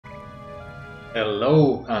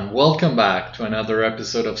Hello and welcome back to another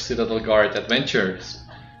episode of Citadel Guard Adventures.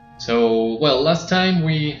 Last time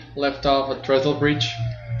we left off at Trestlebridge.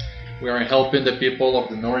 We are helping the people of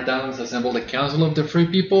the Northdowns assemble the Council of the Free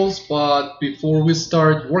Peoples, but before we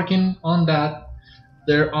start working on that,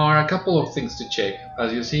 there are a couple of things to check.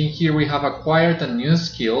 As you see here, we have acquired a new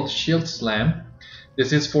skill, Shield Slam.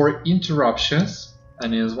 This is for interruptions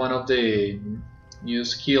and is one of the new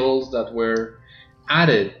skills that were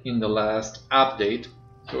added in the last update.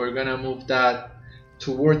 So we're gonna move that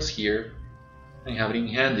towards here and have it in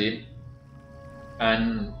handy.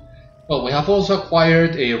 And well, we have also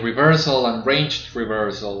acquired a reversal and ranged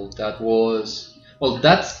reversal. That was, well,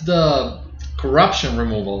 that's the corruption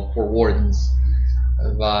removal for wardens.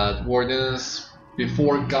 But wardens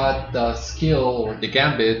before got the skill or the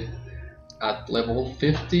gambit at level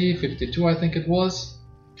 50, 52 I think it was,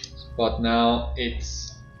 but now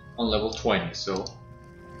it's on level 20, so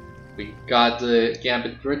we got the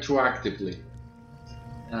gambit retroactively.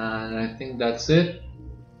 And I think that's it.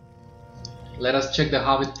 Let us check the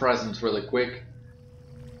Hobbit presents really quick.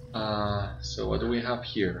 So what do we have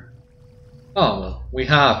here? Oh, well, we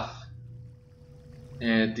have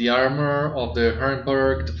the armor of the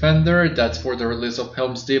Halbarad Defender. That's for the release of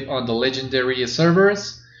Helm's Deep on the legendary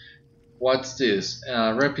servers. What's this?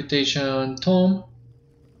 Reputation Tome,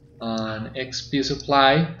 an XP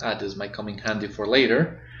supply. This might come in handy for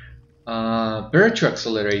later. Virtue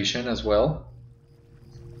Acceleration as well.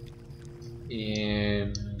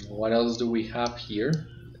 And what else do we have here?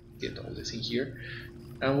 Get all this in here.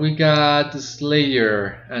 And we got the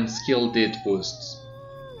Slayer and Skill Deed boosts.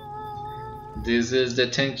 This is the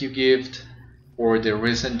thank you gift for the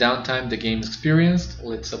recent downtime the game experienced.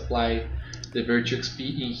 Let's apply the Virtue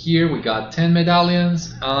XP in here. We got 10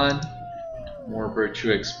 medallions and more Virtue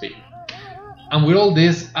XP. And with all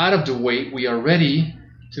this out of the way, we are ready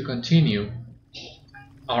to continue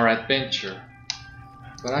our adventure.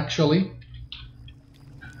 But actually,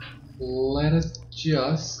 let us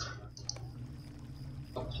just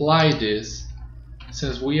apply this,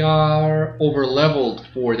 since we are over leveled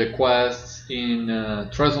for the quests in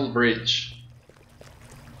Trestlebridge.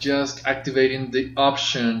 Just activating the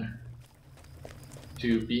option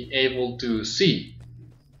to be able to see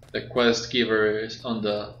the quest givers on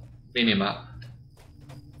the minimap,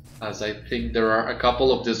 as I think there are a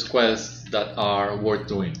couple of these quests that are worth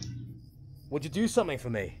doing. Would you do something for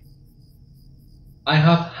me? I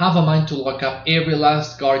have a mind to lock up every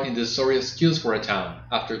last guard in the sorriest queues for a town,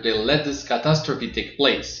 after they let this catastrophe take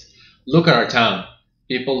place. Look at our town.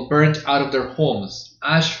 People burnt out of their homes,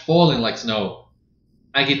 ash falling like snow.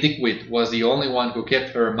 Aggie Dickwit was the only one who kept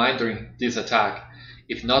her mind during this attack.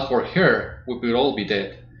 If not for her, we would all be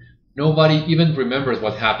dead. Nobody even remembers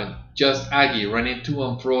what happened, just Aggie running to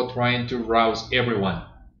and fro trying to rouse everyone.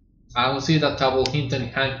 I will see that Table Hint and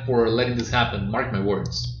Hank for letting this happen, mark my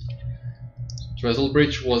words.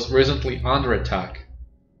 Trestlebridge was recently under attack,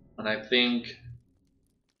 and I think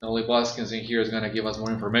Nellie Boskins in here is going to give us more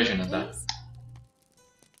information on that.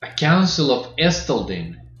 A Council of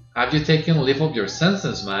Esteldin. Have you taken leave of your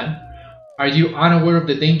senses, man? Are you unaware of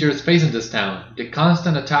the dangers facing this town, the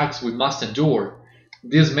constant attacks we must endure?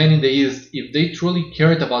 These men in the East, if they truly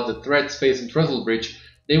cared about the threats facing Trestlebridge,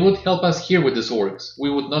 they would help us here with these orcs. We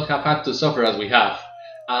would not have had to suffer as we have.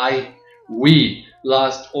 We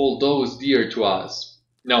lost all those dear to us.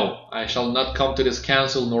 No, I shall not come to this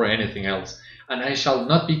council nor anything else, and I shall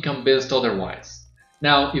not be convinced otherwise.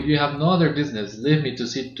 Now, if you have no other business, leave me to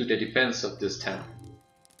see to the defense of this town.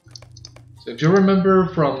 So if you remember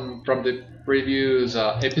from the previous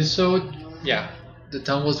episode, yeah, the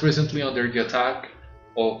town was recently under the attack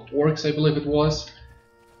of orcs, I believe it was,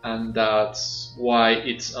 and that's why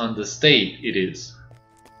it's on the state it is.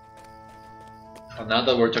 And now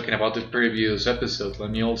that we're talking about the previous episode,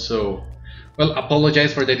 let me also, well,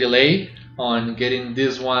 apologize for the delay on getting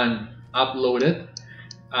this one uploaded.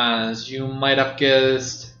 As you might have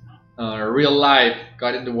guessed, real life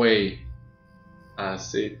got in the way,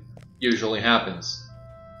 as it usually happens.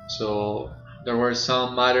 So there were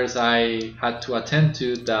some matters I had to attend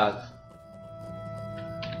to that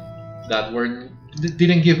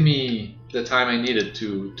didn't give me the time I needed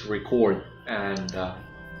to record and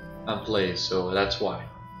play, so that's why.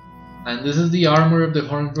 And this is the armor of the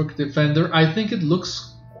Halbarad Defender. I think it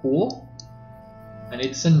looks cool, and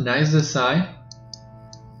it's a nice design.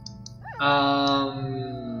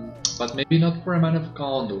 But maybe not for a man of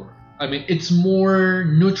Gondor. I mean, it's more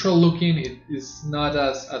neutral looking. It is not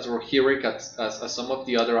as rohirric as some of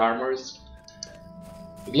the other armors.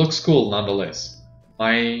 It looks cool nonetheless.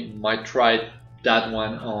 I might try that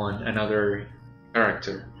one on another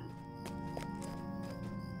character.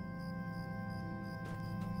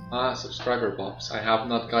 Ah, subscriber buffs. I have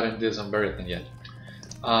not gotten this on Beriathan yet.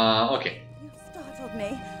 Okay. You startled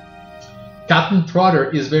me. Captain Trotter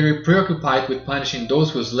is very preoccupied with punishing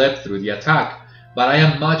those who slept through the attack, but I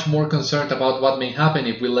am much more concerned about what may happen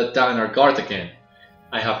if we let down our guard again.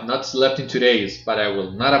 I have not slept in 2 days, but I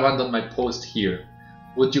will not abandon my post here.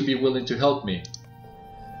 Would you be willing to help me?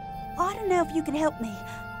 I don't know if you can help me.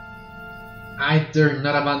 I dare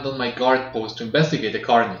not abandon my guard post to investigate the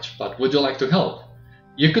carnage, but would you like to help?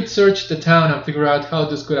 You could search the town and figure out how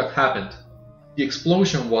this could have happened. The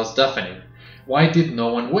explosion was deafening. Why did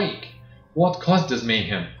no one wake? What caused this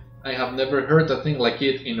mayhem? I have never heard a thing like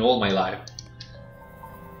it in all my life.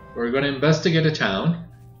 We're gonna investigate the town.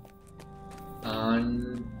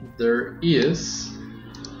 And there is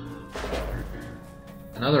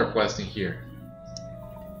another quest in here.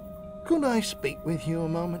 Could I speak with you a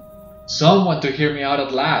moment? Someone to hear me out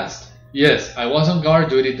at last. Yes, I was on guard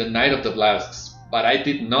duty the night of the blasts, but I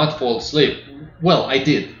did not fall asleep. Well, I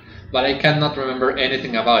did, but I cannot remember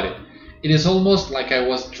anything about it. It is almost like I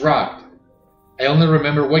was drugged. I only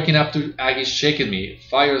remember waking up to Aggie shaking me,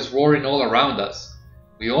 fires roaring all around us.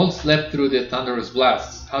 We all slept through the thunderous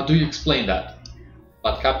blasts. How do you explain that?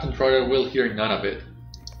 But Captain Trotter will hear none of it.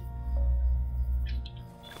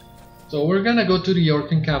 So we're gonna go to the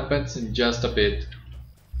York encampments in just a bit.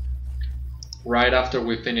 Right after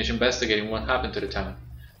we finish investigating what happened to the town.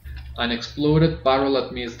 An exploded barrel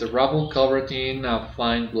amidst the rubble covered in a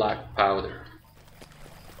fine black powder.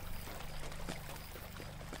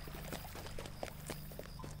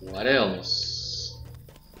 What else?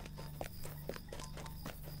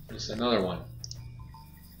 There's another one.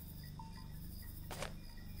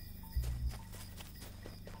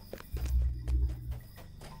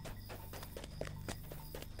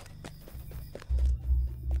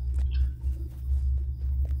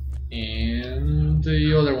 And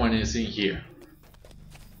the other one is in here.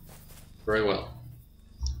 Very well.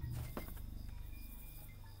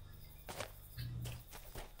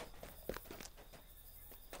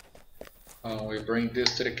 We bring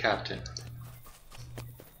this to the captain.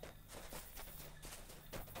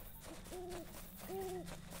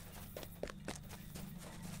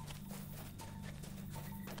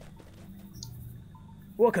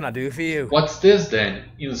 What can I do for you? What's this then?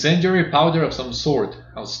 Incendiary powder of some sort.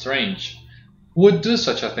 How strange. Who would do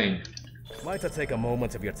such a thing? Might I take a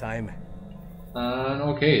moment of your time?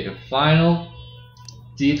 Okay, the final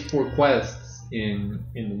deed for quests in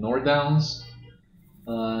the North Downs.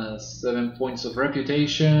 7 points of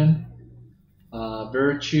reputation,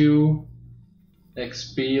 virtue,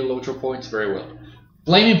 XP, LOTRO points, very well.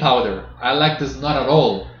 Flaming powder, I like this not at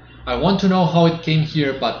all. I want to know how it came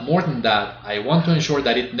here, but more than that, I want to ensure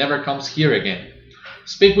that it never comes here again.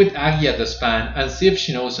 Speak with Aggie at the span and see if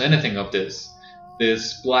she knows anything of this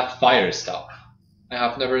black fire stuff. I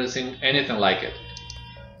have never seen anything like it.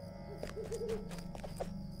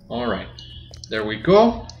 Alright, there we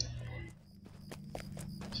go.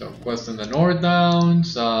 So quest in the North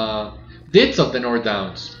Downs, deeds of the North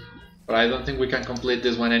Downs. But I don't think we can complete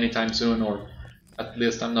this one anytime soon, or at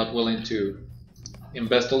least I'm not willing to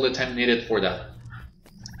invest all the time needed for that.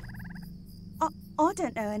 I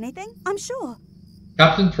don't know anything, I'm sure.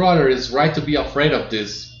 Captain Trotter is right to be afraid of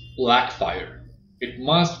this black fire. It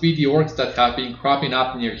must be the orcs that have been cropping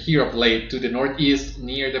up near here of late to the northeast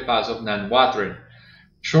near the pass of Nan Wathren.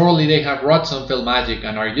 Surely they have wrought some fell magic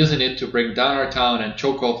and are using it to bring down our town and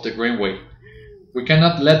choke off the Greenway. We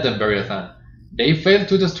cannot let them, Beriathan. They failed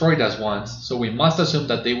to destroy us once, so we must assume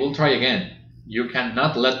that they will try again. You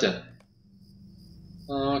cannot let them.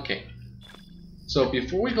 Okay. So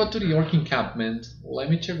before we go to the orc encampment,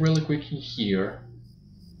 let me check really quick in here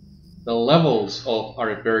the levels of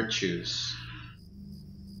our virtues.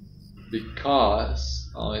 Because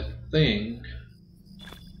I think,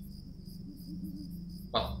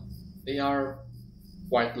 well, they are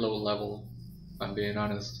quite low level, if I'm being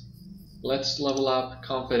honest. Let's level up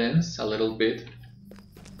confidence a little bit,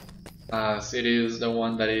 as it is the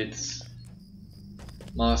one that it's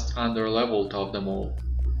most under leveled of them all.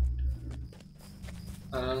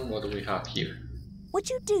 And what do we have here? Would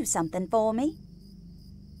you do something for me?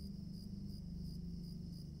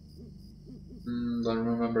 Don't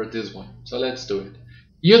remember this one, so let's do it.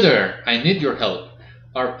 You there! I need your help.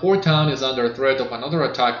 Our poor town is under threat of another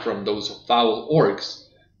attack from those foul orcs.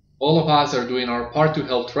 All of us are doing our part to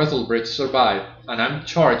help Trestlebridge survive, and I'm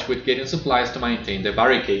charged with getting supplies to maintain the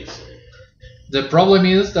barricades. The problem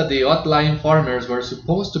is that the outlying farmers were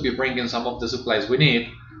supposed to be bringing some of the supplies we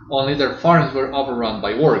need, only their farms were overrun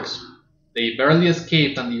by orcs. They barely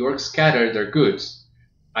escaped and the orcs scattered their goods.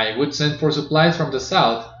 I would send for supplies from the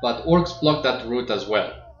south, but orcs blocked that route as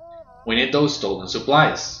well. We need those stolen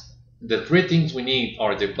supplies. The three things we need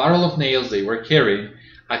are the barrel of nails they were carrying,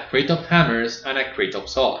 a crate of hammers, and a crate of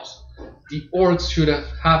saws. The orcs should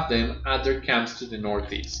have them at their camps to the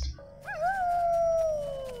northeast.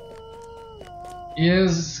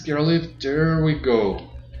 Yes, Geralif, there we go.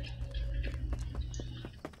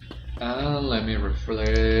 And let me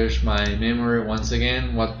refresh my memory once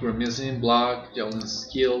again. What we're missing: block, javelin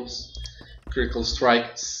skills, critical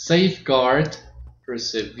strike, safeguard,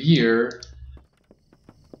 persevere,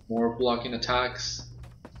 more blocking attacks,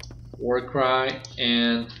 war cry,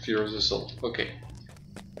 and furious assault. Okay.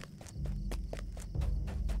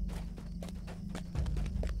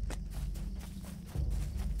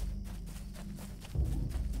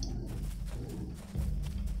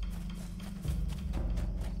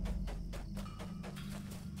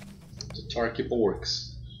 Tarkip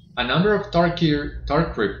orcs. A number of Tarkip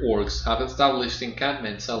orcs have established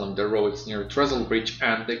encampments along the roads near Trestlebridge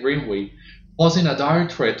and the Greenway, posing a dire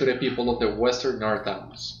threat to the people of the western North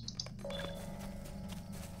Downs.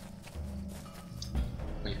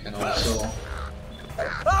 We can also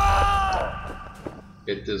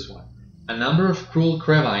get this one. A number of cruel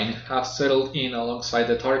Crevine have settled in alongside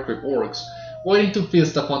the Tarkip orcs, waiting to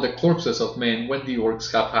feast upon the corpses of men when the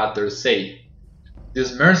orcs have had their say.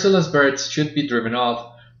 These merciless birds should be driven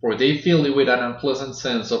off, for they fill you with an unpleasant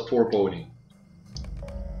sense of foreboding.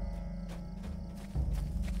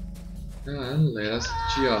 And let us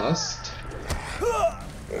just...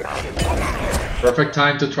 Perfect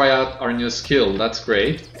time to try out our new skill, that's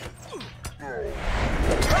great.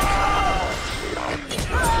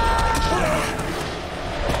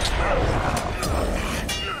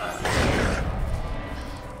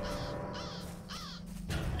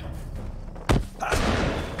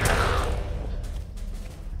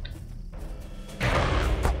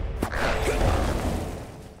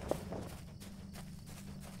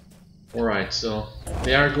 Alright, so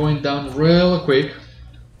they are going down real quick,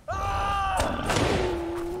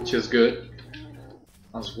 which is good,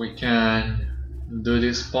 as we can do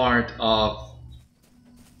this part of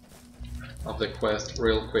the quest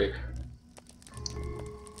real quick.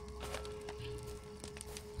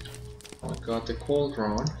 I got the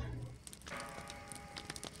cauldron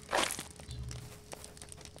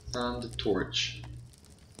and the torch.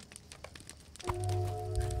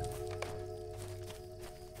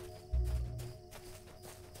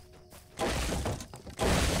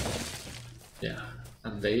 Yeah,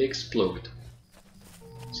 and they explode.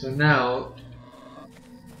 So now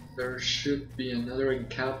there should be another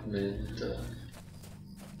encampment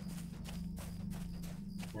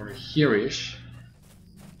or here-ish.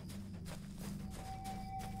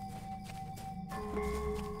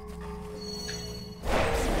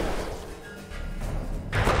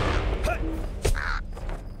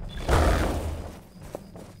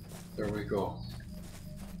 There we go.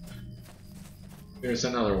 Here's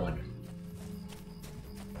another one.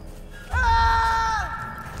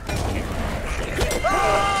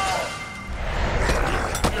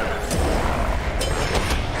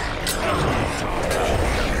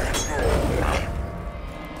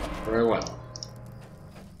 Very well.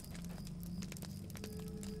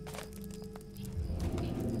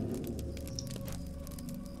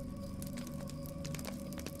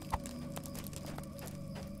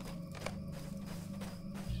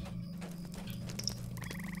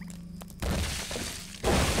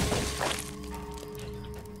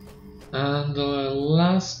 And the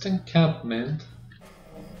last encampment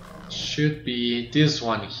should be this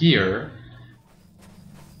one here.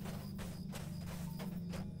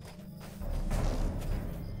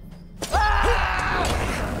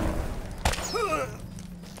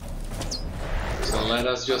 So let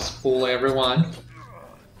us just pull everyone.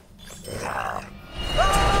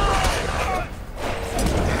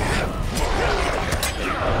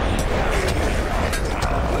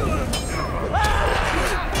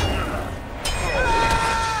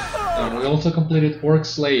 We also completed Orc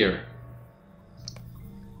Slayer.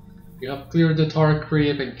 You have cleared the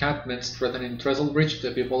Tarkip encampments threatening Trestlebridge.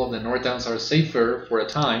 The people of the North Downs are safer for a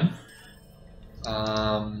time.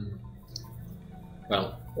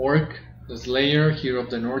 Well, Orc Slayer, Hero of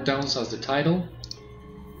the North Downs as the title.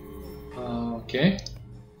 Okay.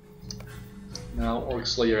 Now Orc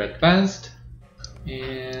Slayer Advanced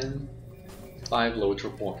and 5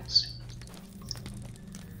 LOTRO points.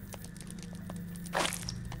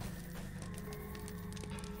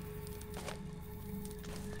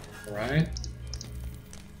 Right.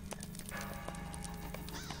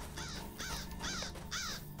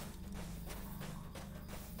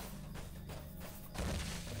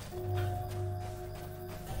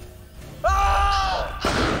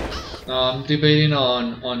 I'm debating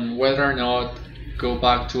on whether or not go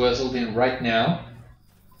back to Esseldin right now,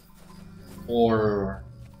 or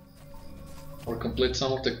complete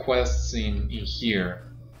some of the quests in here.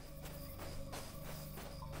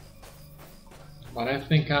 But I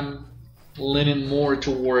think I'm leaning more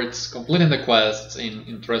towards completing the quests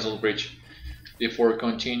in Trestlebridge before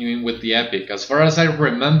continuing with the epic. As far as I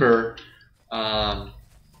remember,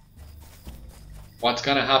 what's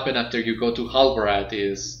gonna happen after you go to Halbarad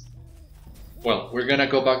is, well, we're gonna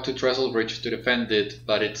go back to Trestlebridge to defend it,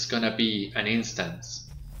 but it's gonna be an instance.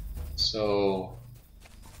 So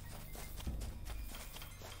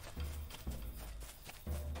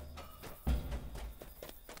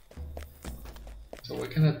we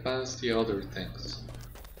can advance the other things.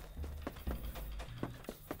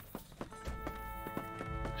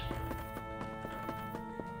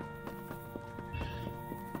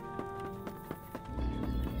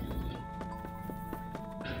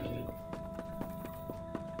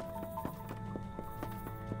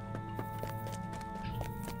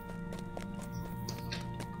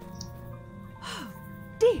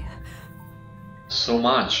 Dear. So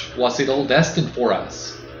much. Was it all destined for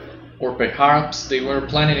us? Or perhaps they were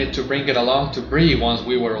planning it to bring it along to Bree once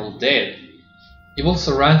we were all dead. Evil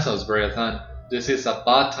surrounds us, Beriathan. This is a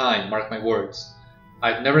bad time, mark my words.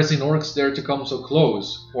 I've never seen orcs dare to come so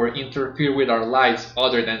close, or interfere with our lives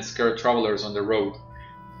other than scare travelers on the road.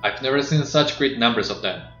 I've never seen such great numbers of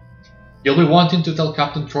them. You'll be wanting to tell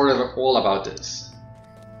Captain Trotter all about this.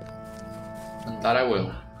 And that I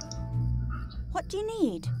will. What do you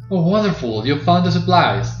need? Oh, wonderful, you found the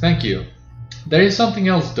supplies, thank you. There is something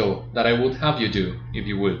else, though, that I would have you do, if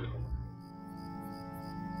you would.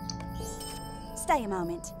 Stay a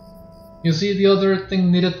moment. You see, the other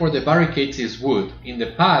thing needed for the barricades is wood. In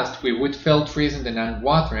the past, we would fell trees in the Nan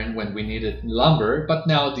Wathren when we needed lumber, but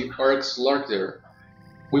now the orcs lurk there.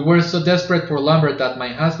 We were so desperate for lumber that my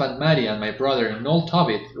husband Maddie and my brother Noel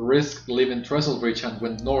Tobit risked leaving Trestlebridge and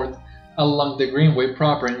went north along the Greenway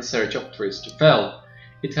proper in search of trees to fell.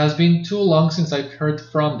 It has been too long since I've heard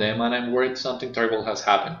from them, and I'm worried something terrible has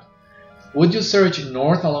happened. Would you search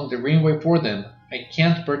north along the Greenway for them? I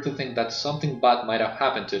can't bear to think that something bad might have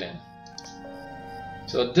happened to them.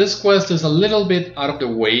 So this quest is a little bit out of the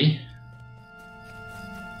way,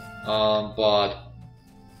 but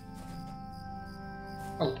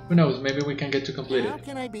well, who knows, maybe we can get to complete How it.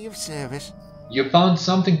 can I be of service? You found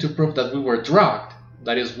something to prove that we were drugged.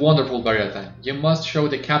 That is wonderful, Beriathan. You must show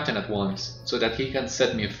the captain at once, so that he can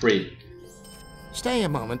set me free. Stay a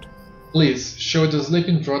moment. Please, show the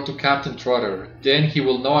sleeping draught to Captain Trotter. Then he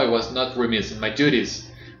will know I was not remiss in my duties.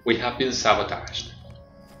 We have been sabotaged.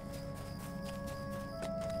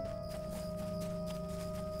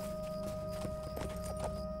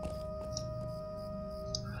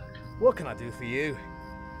 What can I do for you?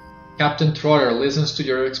 Captain Trotter listens to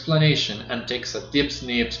your explanation and takes a deep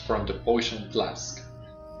sniff from the potion flask.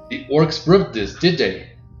 The orcs proved this, did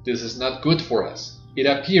they? This is not good for us. It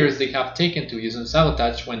appears they have taken to using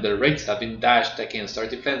sabotage when their raids have been dashed against our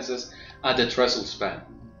defenses at the trestle span.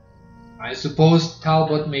 I suppose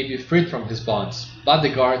Talbot may be freed from his bonds, but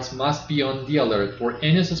the guards must be on the alert for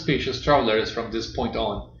any suspicious travelers from this point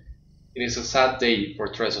on. It is a sad day for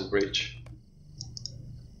Trestlebridge.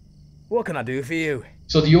 What can I do for you?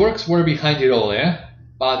 So the orcs were behind it all, eh?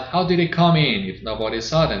 But how did they come in if nobody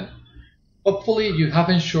saw them? Hopefully you have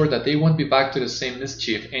ensured that they won't be back to the same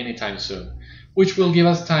mischief anytime soon, which will give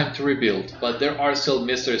us time to rebuild, but there are still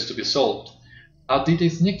mysteries to be solved. How did they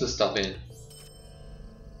sneak the stuff in?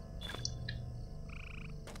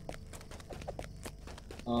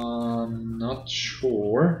 Not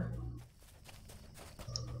sure.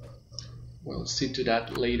 We'll see to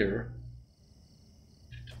that later.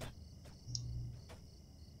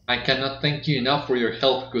 I cannot thank you enough for your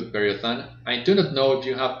help, good Beriathan. I do not know if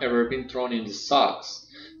you have ever been thrown in the stocks,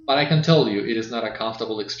 but I can tell you it is not a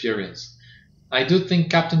comfortable experience. I do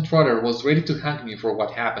think Captain Trotter was ready to hang me for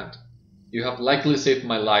what happened. You have likely saved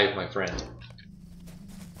my life, my friend.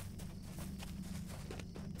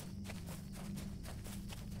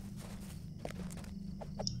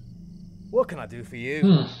 What can I do for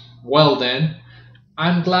you? Well then,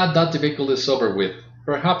 I'm glad that debacle is over with.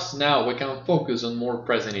 Perhaps now we can focus on more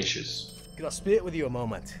pressing issues. Could I speak with you a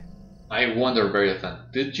moment? I wonder,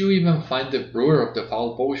 Beriathan, did you even find the brewer of the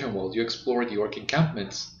foul potion while you explored the orc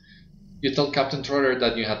encampments? You told Captain Trotter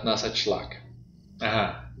that you had no such luck.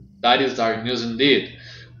 Aha, that is dark news indeed,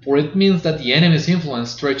 for it means that the enemy's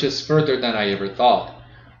influence stretches further than I ever thought.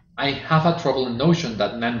 I have a troubling notion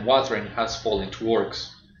that Nan Wathren has fallen to orcs.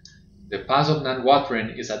 The pass of Nan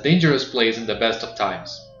Wathren is a dangerous place in the best of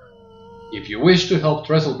times. If you wish to help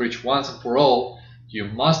Trestlebridge once and for all, you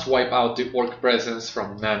must wipe out the orc presence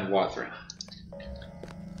from Nan Wathren.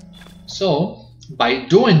 So, by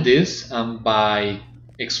doing this and by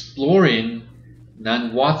exploring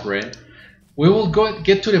Nan Wathren, we will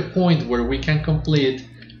get to the point where we can complete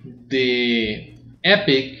the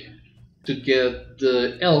epic to get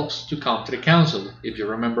the elves to come to the council. If you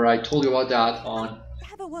remember, I told you about that on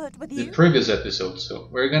Have a word with the you. previous episode, so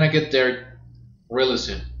we're gonna get there really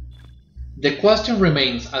soon. The question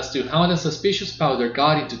remains as to how the suspicious powder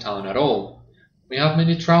got into town at all. We have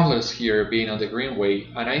many travelers here being on the Greenway,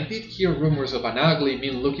 and I did hear rumors of an ugly,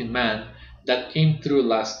 mean-looking man that came through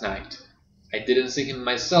last night. I didn't see him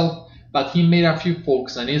myself, but he made a few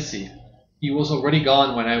folks uneasy. He was already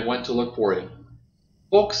gone when I went to look for him.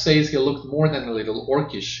 Folks says he looked more than a little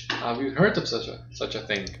orcish. Have you heard of such a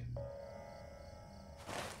thing?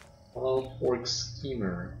 Well, orc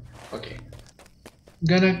schemer. Okay.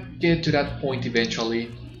 Gonna get to that point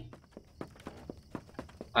eventually.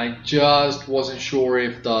 I just wasn't sure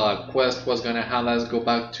if the quest was gonna have us go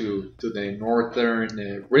back to the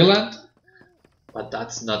northern Reland, but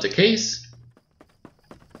that's not the case.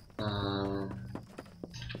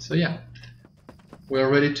 So yeah, we're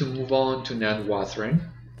ready to move on to Nan Wathren.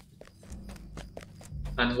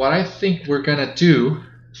 And what I think we're gonna do,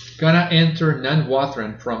 gonna enter Nan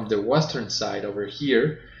Wathren from the western side over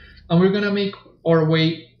here, and we're gonna make our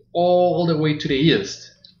way all the way to the east.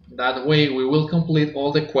 That way we will complete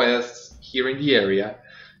all the quests here in the area.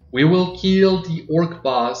 We will kill the orc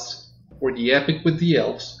boss for the epic with the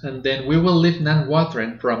elves, and then we will leave Nan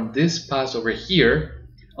Wathren from this pass over here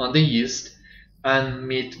on the east and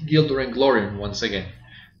meet Gildur and Glorion once again.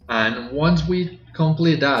 And once we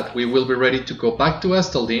complete that, we will be ready to go back to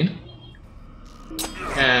Estaldin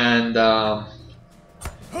and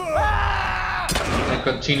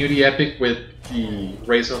continue the epic with the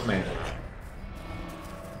race of men.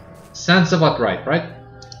 Sounds about right?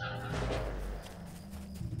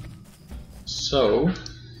 So,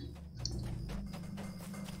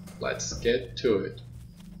 let's get to it.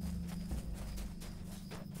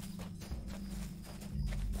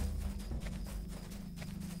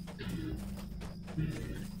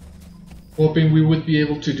 Hoping we would be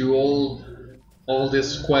able to do all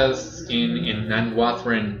these quests in Nan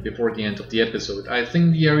Wathren before the end of the episode. I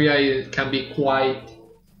think the area can be quite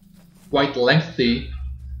lengthy,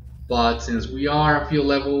 but since we are a few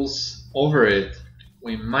levels over it,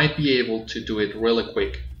 we might be able to do it really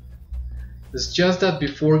quick. It's just that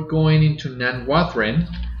before going into Nan Wathren,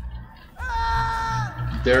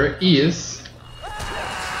 there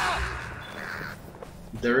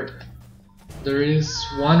is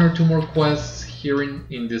one or two more quests here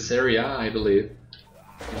in this area, I believe.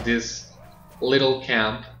 In this little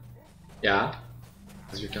camp. Yeah,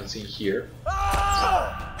 as you can see here.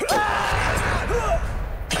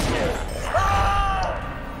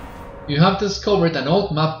 You have discovered an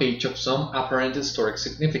old map page of some apparent historic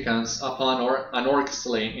significance upon an orc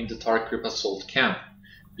slain in the Tarkrip assault camp.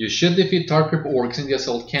 You should defeat Tarkrip orcs in the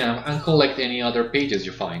assault camp and collect any other pages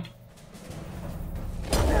you find.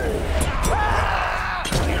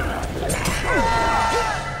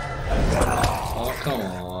 Oh, come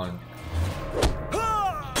on.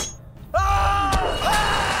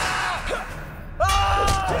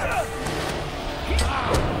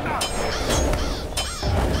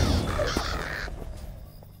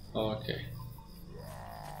 Okay.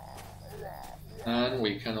 And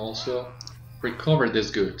we can also recover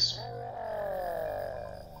these goods.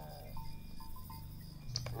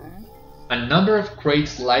 A number of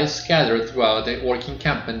crates lie scattered throughout the orc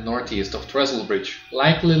encampment northeast of Trestlebridge,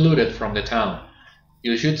 likely looted from the town.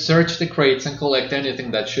 You should search the crates and collect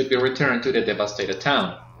anything that should be returned to the devastated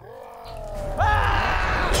town.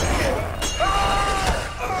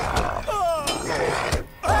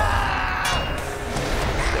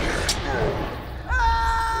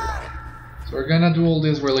 So we're gonna do all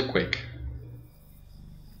this really quick.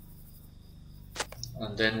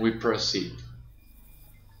 And then we proceed.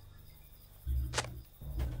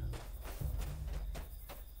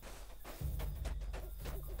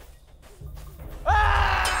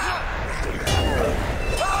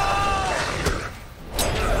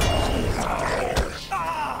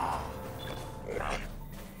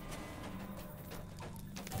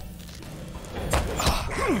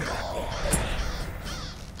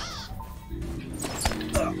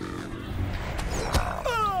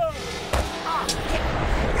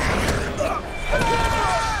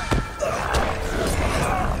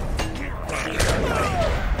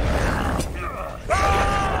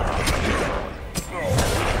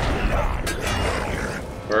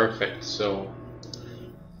 Perfect, so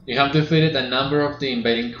you have defeated a number of the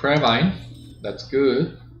invading Crevine, that's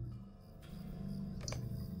good.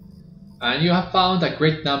 And you have found a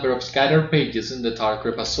great number of scattered pages in the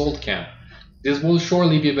Tarkrip assault camp. This will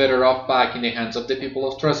surely be better off back in the hands of the people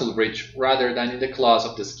of Trestlebridge rather than in the claws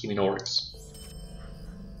of the scheming orcs.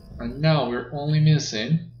 And now we're only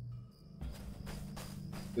missing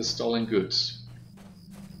the stolen goods.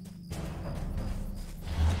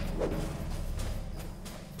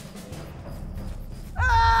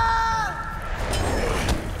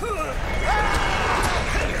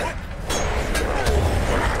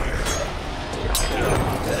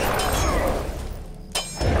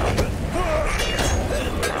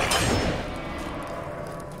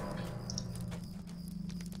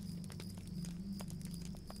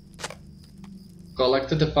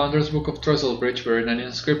 Collected the Founder's Book of Trestlebridge bearing an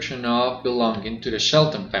inscription of belonging to the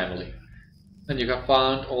Shelton family, and you have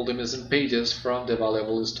found all the missing pages from the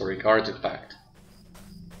valuable historic artifact.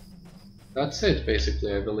 That's it,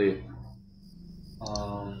 basically, I believe.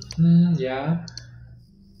 Yeah.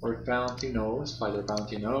 Work bounty, no. Spider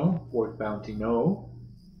bounty, no. Work bounty, no.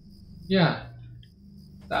 Yeah.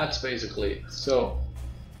 That's basically it. So,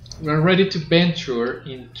 we're ready to venture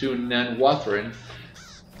into Nan Wathren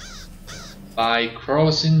by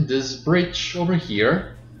crossing this bridge over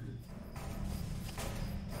here.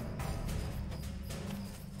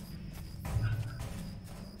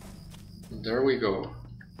 And there we go.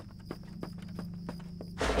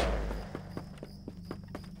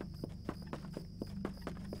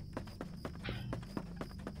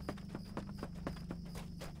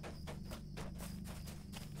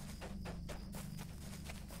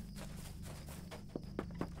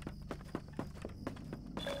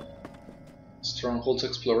 Strongholds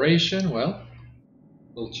exploration, well,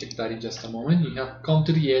 we'll check that in just a moment. You have come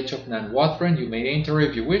to the edge of Nan Wathren. You may enter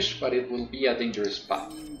if you wish, but it will be a dangerous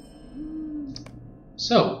path.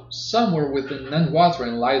 So, somewhere within Nan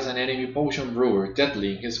Wathren lies an enemy potion brewer,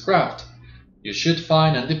 deadly in his craft. You should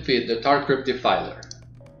find and defeat the Tarkrip Defiler.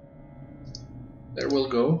 There we'll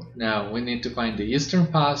go. Now, we need to find the Eastern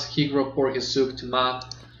Pass, Higro Porhisuk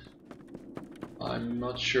map. I'm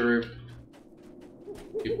not sure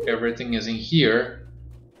if everything is in here.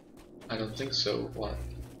 I don't think so. What?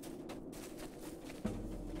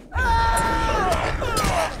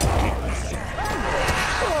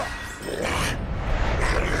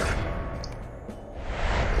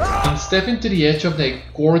 In stepping to the edge of the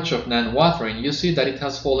gorge of Nan Wathren, you see that it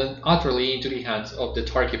has fallen utterly into the hands of the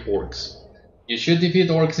Tarkrip orcs. You should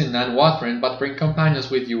defeat orcs in Nan Wathren, but bring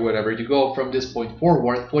companions with you wherever you go from this point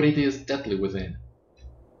forward, for it is deadly within.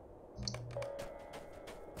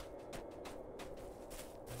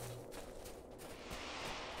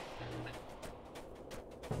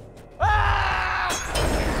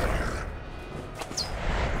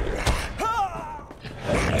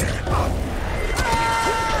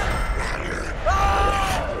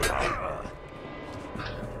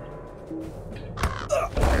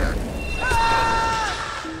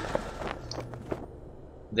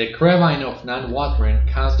 The Crevine of Nan Wathren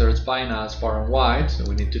cast their spines far and wide, so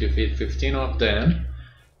we need to defeat 15 of them.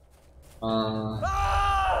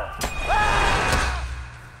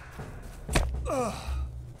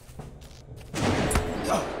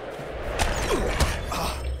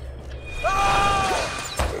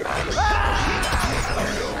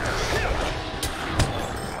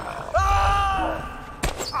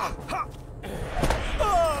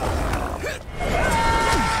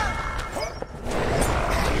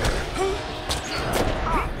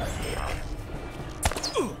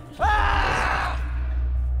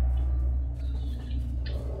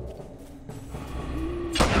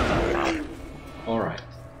 Alright.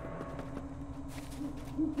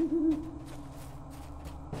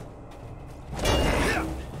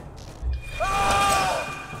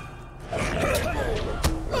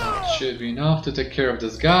 Should be enough to take care of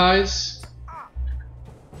these guys.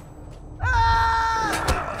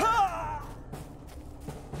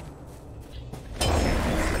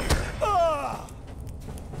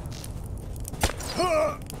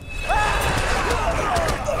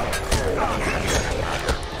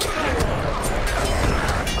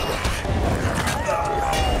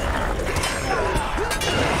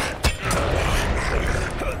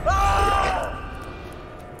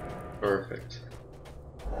 Perfect.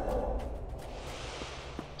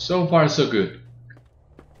 So far, so good.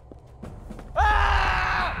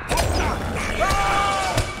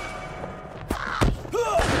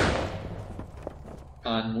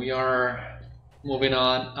 And we are moving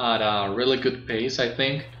on at a really good pace, I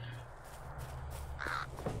think.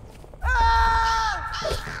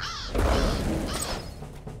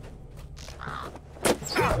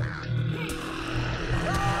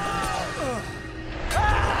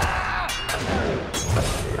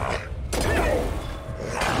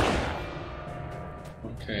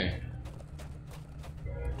 Okay.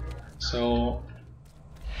 So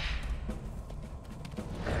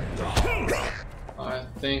I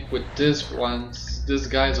think with these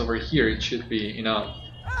guys over here, it should be enough.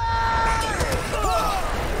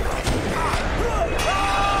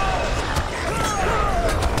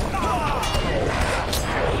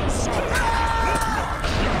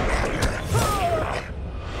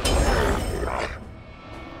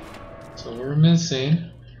 So we're missing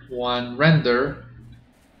one render.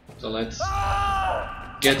 So let's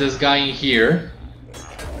get this guy in here.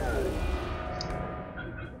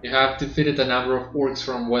 You have defeated a number of orcs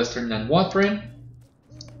from western Nan Wathren.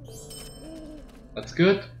 That's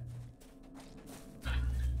good.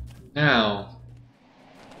 Now,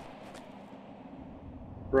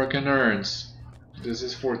 broken urns. This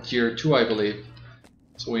is for tier 2, I believe.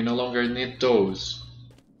 So we no longer need those.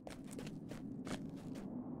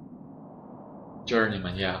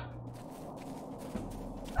 Journeyman, yeah.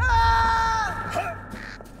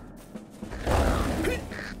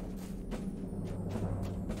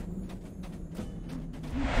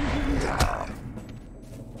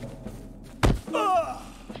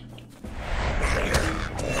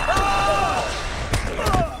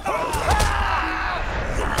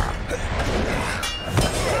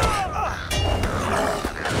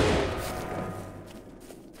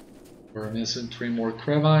 We're missing 3 more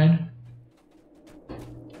Crevine.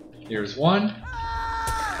 Here's one.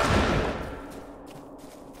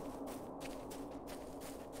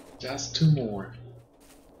 Just 2 more.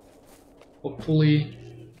 Hopefully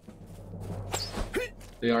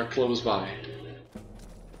they are close by.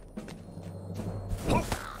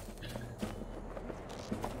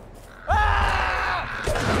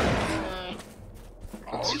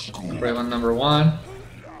 That's Crevine number 1.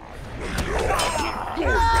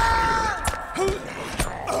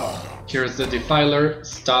 Here's the Defiler.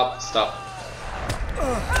 Stop, stop.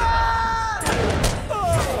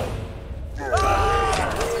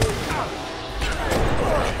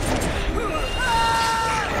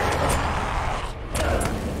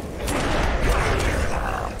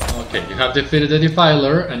 Okay, you have defeated the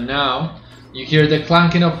Defiler, and now you hear the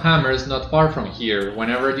clanking of hammers not far from here.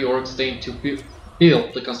 Whenever the orcs aim to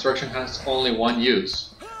build, the construction has only one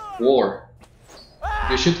use: war.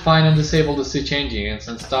 You should find and disable the siege engines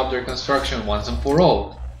and stop their construction once and for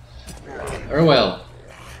all. Very well.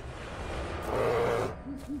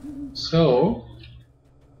 So,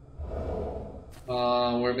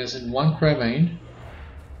 we're missing 1 Crevine.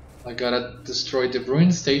 I gotta destroy the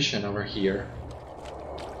ruin station over here.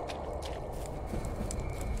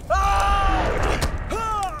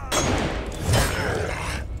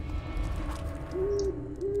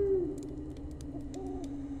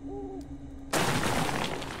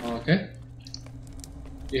 Okay.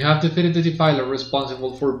 You have defeated the Defiler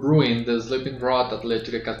responsible for brewing the sleeping draught that led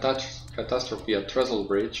to the catastrophe at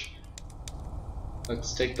Trestlebridge.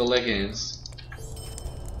 Let's take the leggings.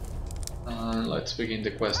 And let's begin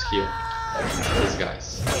the quest here. These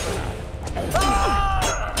guys.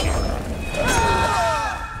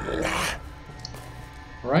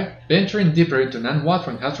 Alright, venturing deeper into Nan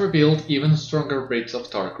Wathren has revealed even stronger breeds of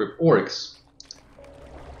Tarkrip orcs.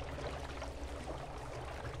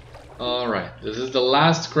 Alright, this is the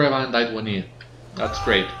last Crevine that we need. That's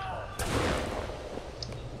great.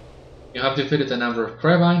 You have defeated a number of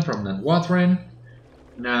Crevine from Nan Wathren.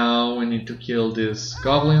 Now we need to kill these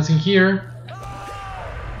goblins in here.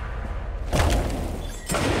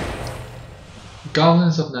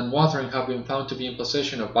 Goblins of Nan Wathren have been found to be in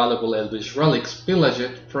possession of valuable elvish relics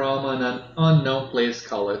pillaged from an unknown place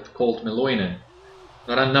called Meluinen.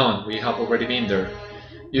 Not unknown, we have already been there.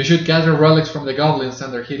 You should gather relics from the goblins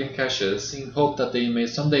and their hidden caches in hope that they may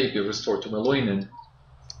someday be restored to Meluinen.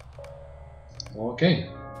 Okay.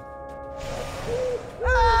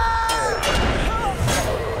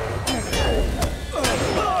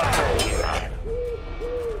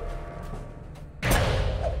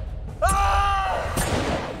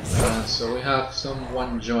 So we have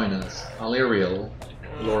someone join us. Aliriel,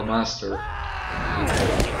 Lord Master.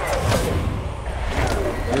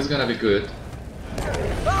 He's gonna be good.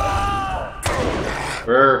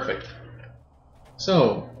 Perfect.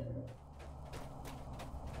 So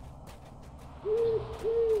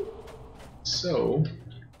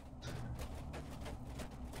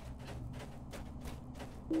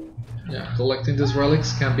yeah, collecting these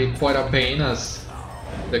relics can be quite a pain, as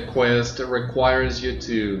the quest requires you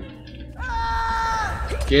to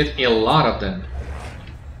get a lot of them.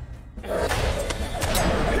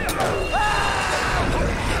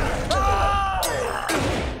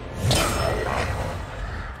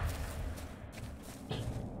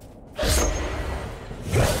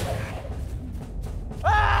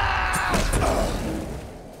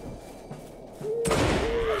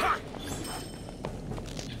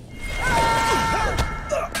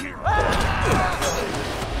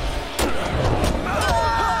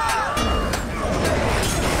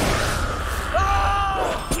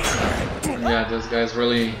 Yeah, those guys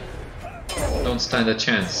really don't stand a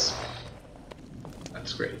chance.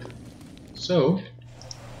 That's great. So,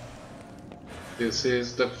 this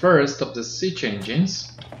is the first of the siege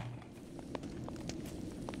engines.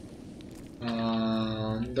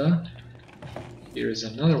 And here's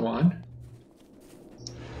another one.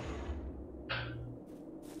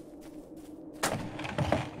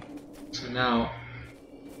 So now,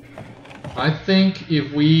 I think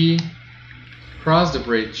if we cross the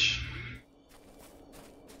bridge,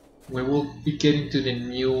 we will be getting to the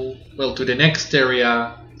new, well, to the next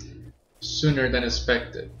area sooner than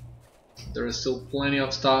expected. There is still plenty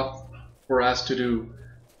of stuff for us to do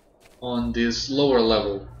on this lower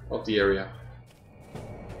level of the area.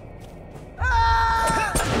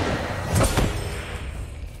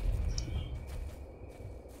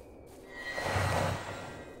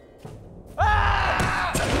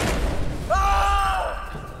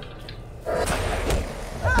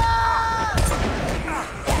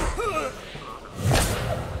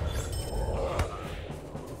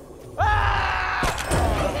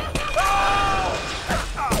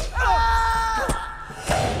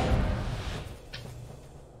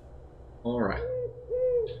 Alright.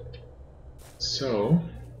 So,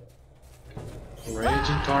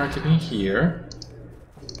 raging target in here.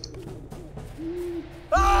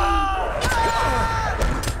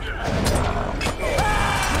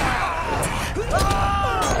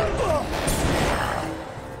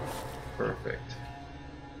 Perfect.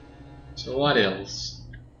 So what else?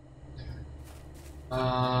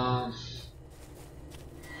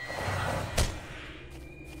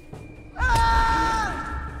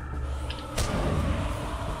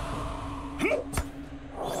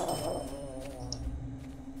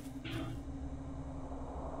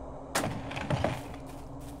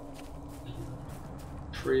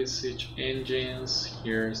 Three siege engines.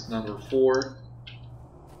 Here's number 4.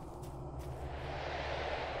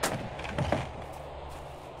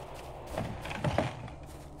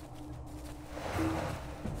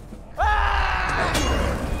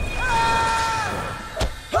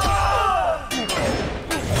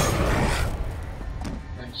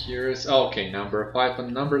 And here's okay, number 5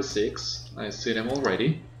 and number 6. I see them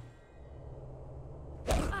already.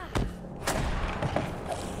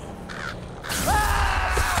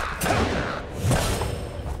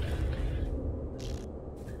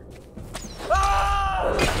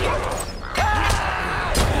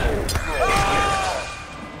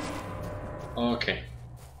 Okay.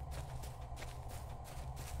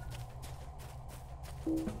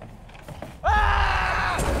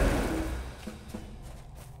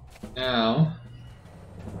 Now.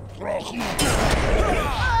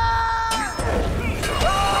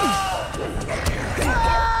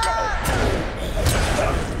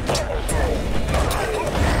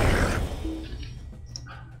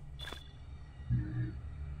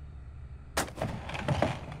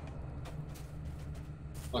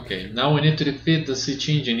 Okay, now we need to defeat the siege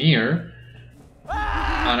engineer,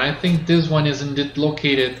 and I think this one is indeed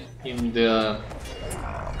located in the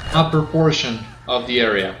upper portion of the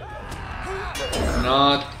area.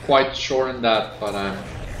 Not quite sure on that, but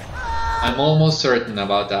I'm almost certain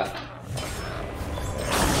about that.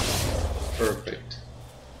 Perfect.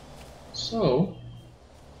 So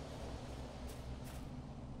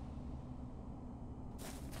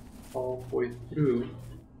halfway through.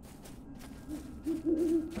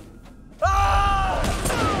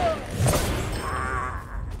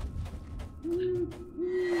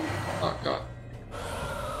 Oh god.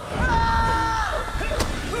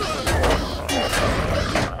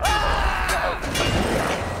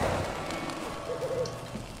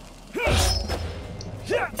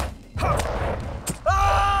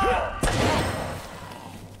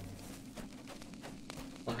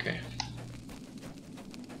 Okay.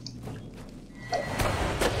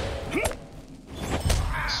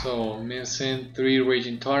 So missing 3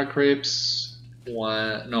 raging tar crypts,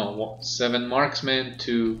 7 marksmen,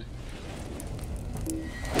 2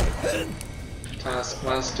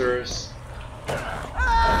 taskmasters.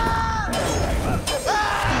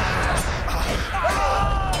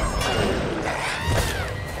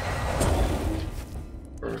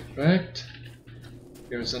 Perfect.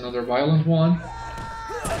 Here's another violent one.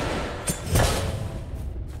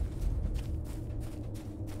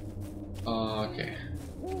 Okay.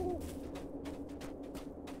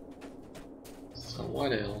 So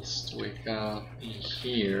what else do we got in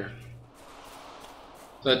here?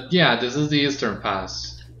 But yeah, this is the Eastern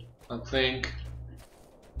Pass. I think.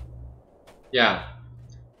 Yeah.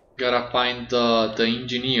 Gotta find the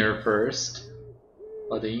engineer first.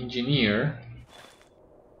 But the engineer.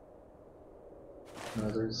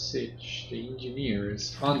 Another siege. The engineer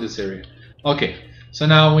is on this area. Okay, so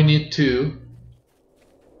now we need to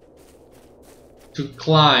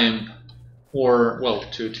climb, or well,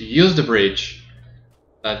 to use the bridge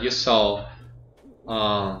that you saw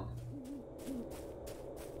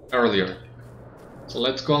earlier. So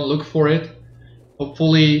let's go and look for it.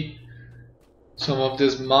 Hopefully some of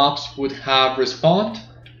these mobs would have respawned.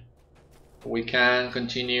 We can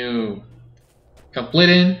continue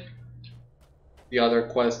completing the other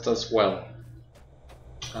quests as well.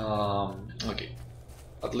 Okay,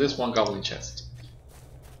 at least one goblin chest.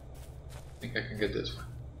 I think I can get this one.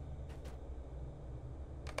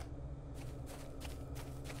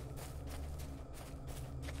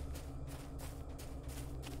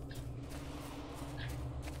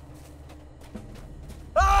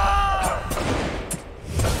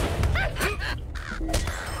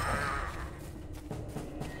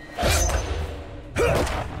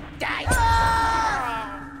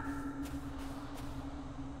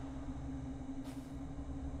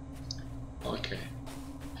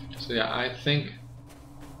 So yeah, I think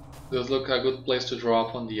this looks a good place to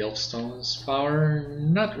drop on the Elfstone's power.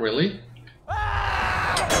 Not really.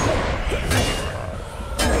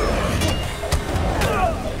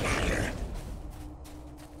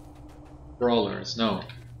 Brawlers, no.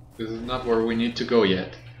 This is not where we need to go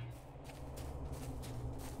yet.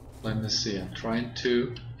 Let me see, I'm trying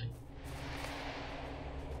to...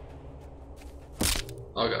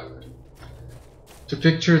 Oh god. To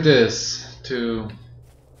picture this, to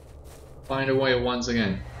find a way once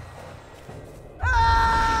again.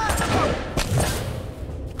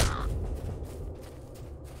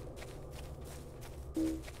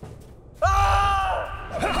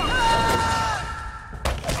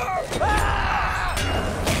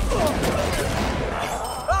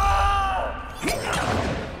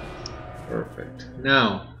 Perfect.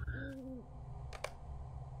 Now,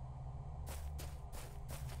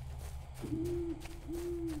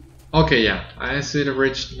 okay, yeah, I see the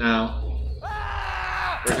bridge now.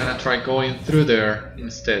 We're gonna try going through there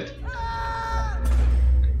instead.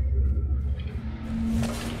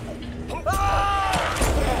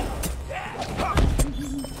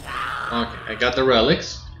 Okay, I got the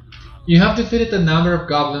relics. You have defeated a number of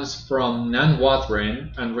goblins from Nan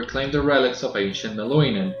Wathren and reclaimed the relics of ancient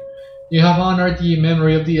Meluinen. You have honored the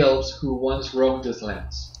memory of the elves who once roamed these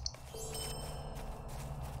lands.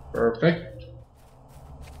 Perfect.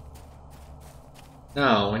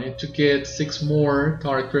 Now we need to get 6 more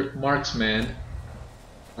Target Marksmen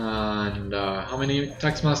and how many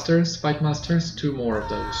Tax Masters? Fight Masters? 2 more of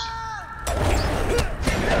those.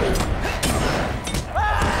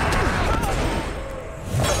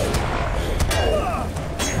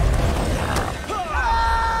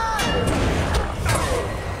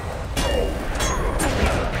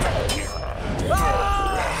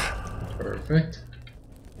 Perfect.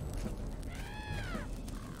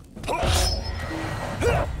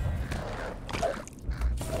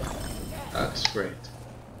 That's great.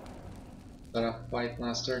 Is that a fight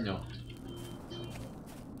master? No.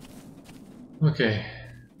 Okay,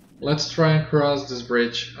 let's try and cross this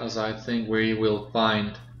bridge, as I think we will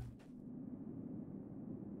find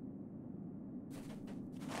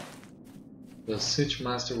the siege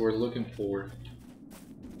master we're looking for.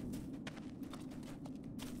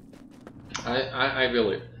 I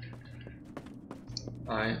believe.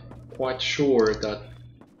 I'm quite sure that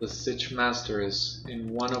the siege master is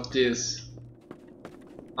in one of these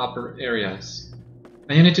upper areas.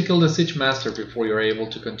 And you need to kill the siege master before you're able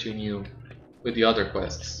to continue with the other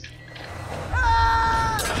quests.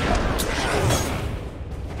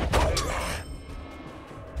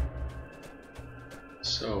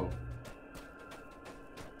 So,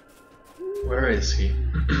 where is he?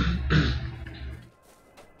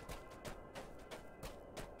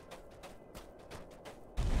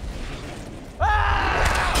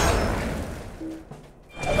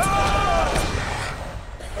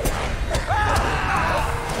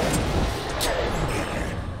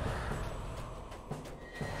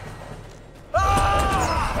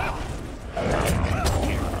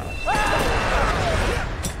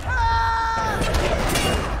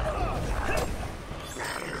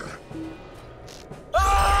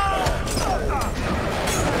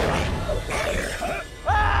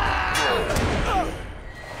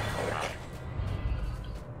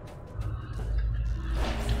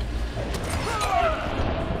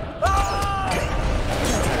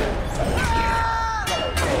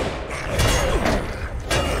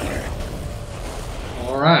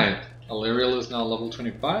 Alright, Alariel is now level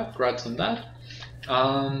 25, congrats on that.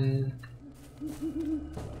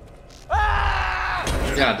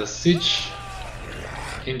 Yeah, the siege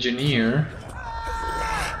engineer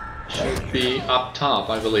should be up top,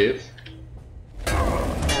 I believe.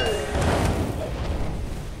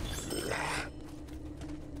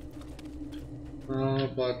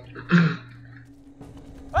 But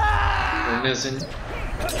we're missing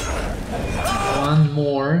one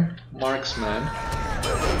more marksman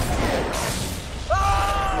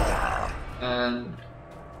and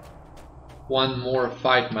one more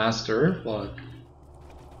fight master, but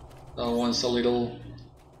that one's a little.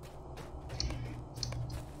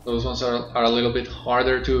 Those ones are a little bit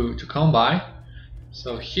harder to come by.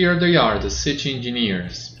 So here they are, the siege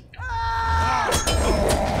engineers.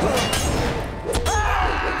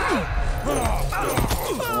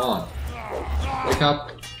 Come on, wake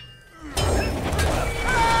up.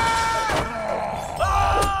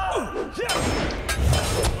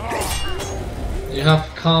 You have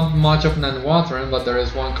come much of Nan Wathren, but there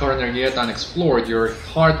is one corner yet unexplored. Your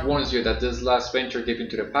heart warns you that this last venture deep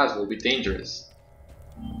into the past will be dangerous.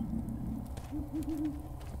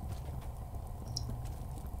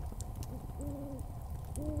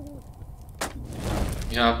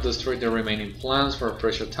 You have destroyed the remaining plans for a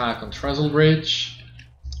fresh attack on Trestlebridge.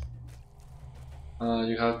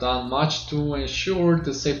 You have done much to ensure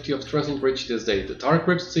the safety of Trestlebridge this day. The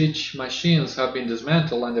Tarkrip siege machines have been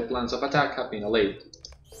dismantled and the plans of attack have been allayed.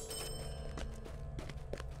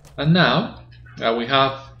 And now that we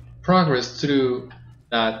have progressed through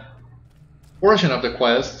that portion of the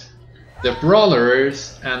quest, the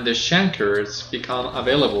Brawlers and the Shankers become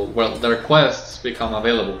available. Well, their quests become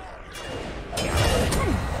available.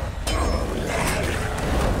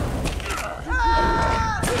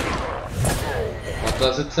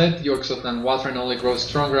 As it said, the orcs of Nan Wathren only grow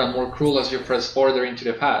stronger and more cruel as you press further into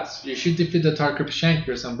the past. You should defeat the Tarkrip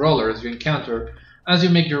Shankers and Brawlers you encounter as you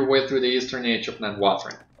make your way through the eastern edge of Nan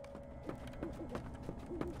Wathren.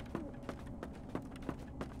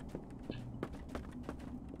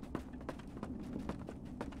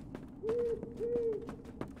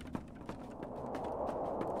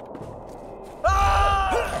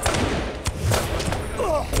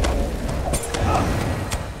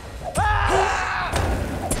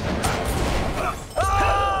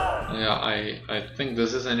 I think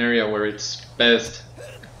this is an area where it's best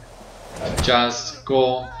to just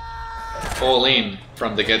go all in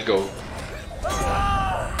from the get-go. So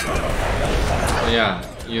yeah,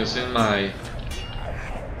 using my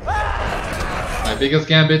biggest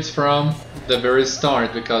gambits from the very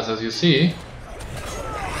start, because as you see,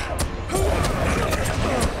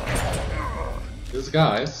 these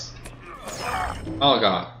guys, oh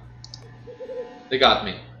god, they got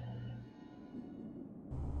me.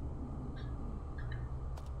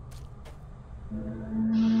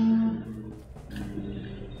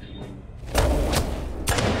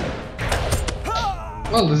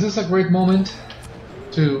 Well, this is a great moment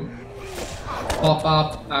to pop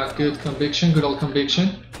up a good conviction, good old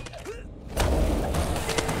conviction,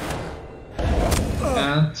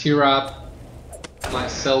 and tear up my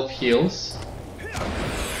self heals.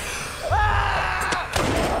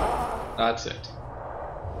 That's it.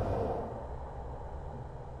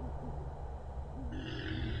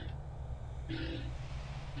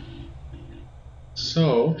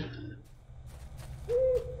 So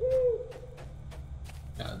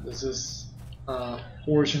this is a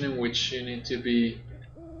portion in which you need to be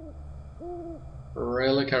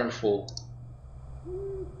really careful.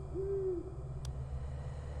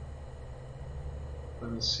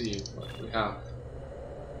 Let me see what we have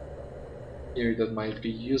here that might be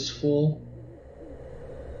useful.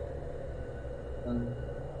 I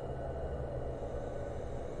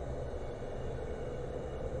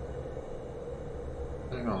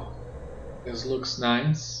don't know. This looks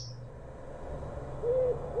nice.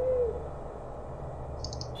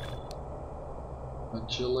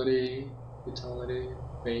 Agility, vitality,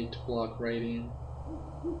 fate, block rating.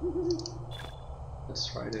 Let's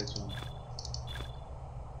try this one.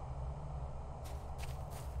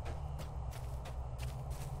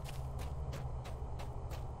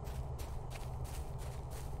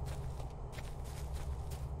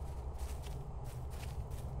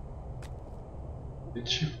 Did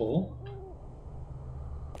she fall?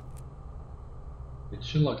 Did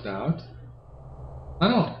she locked out? Oh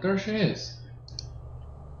no, there she is.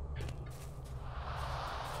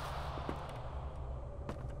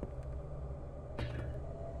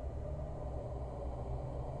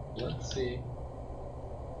 Let's see.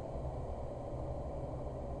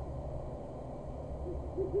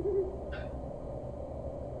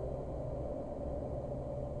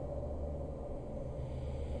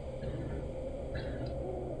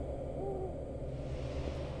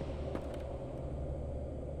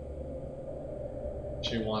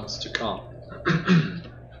 She wants to come.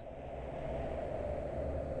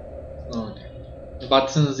 Okay. But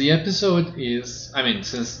since the episode is,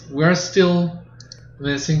 since we're still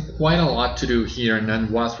missing quite a lot to do here in Nan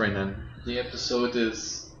Wathren, and the episode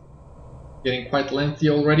is getting quite lengthy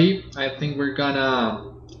already. I think we're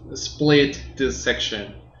gonna split this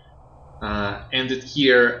section, end it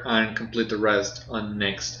here, and complete the rest on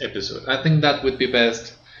next episode. I think that would be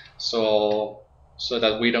best, so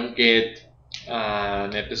that we don't get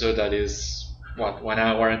an episode that is 1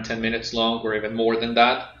 hour and 10 minutes long, or even more than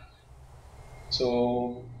that.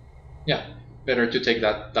 So yeah, better to take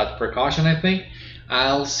that precaution, I think.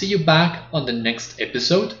 I'll see you back on the next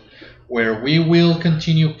episode, where we will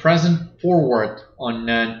continue pressing forward on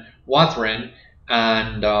Nan Wathren,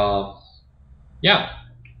 and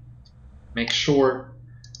make sure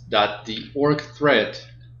that the orc threat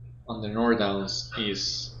on the Northdowns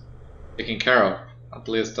is taken care of, at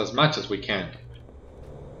least as much as we can.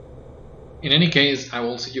 In any case, I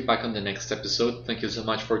will see you back on the next episode. Thank you so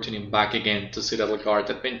much for tuning back again to Citadel Guard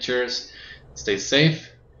Adventures. Stay safe,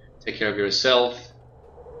 take care of yourself,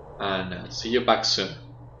 and I'll see you back soon.